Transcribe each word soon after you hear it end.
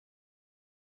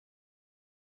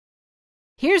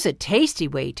Here's a tasty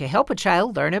way to help a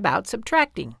child learn about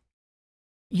subtracting.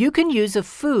 You can use a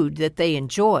food that they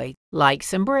enjoy, like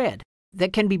some bread,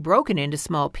 that can be broken into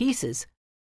small pieces.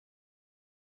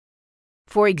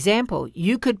 For example,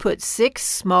 you could put 6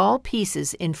 small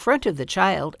pieces in front of the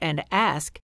child and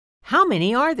ask, "How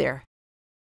many are there?"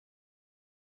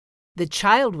 The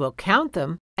child will count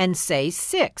them and say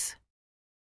 6.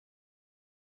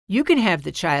 You can have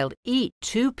the child eat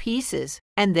 2 pieces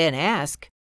and then ask,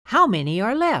 "How many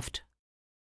are left?"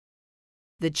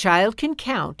 The child can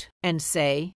count and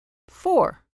say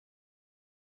 4.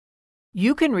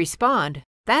 You can respond,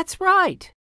 "That's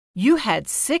right. You had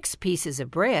 6 pieces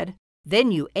of bread,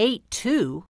 then you ate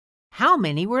 2. How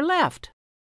many were left?"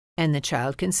 And the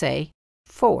child can say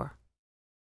 4.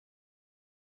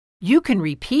 You can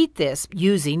repeat this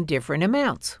using different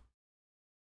amounts.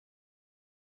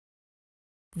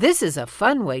 This is a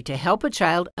fun way to help a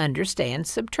child understand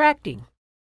subtracting.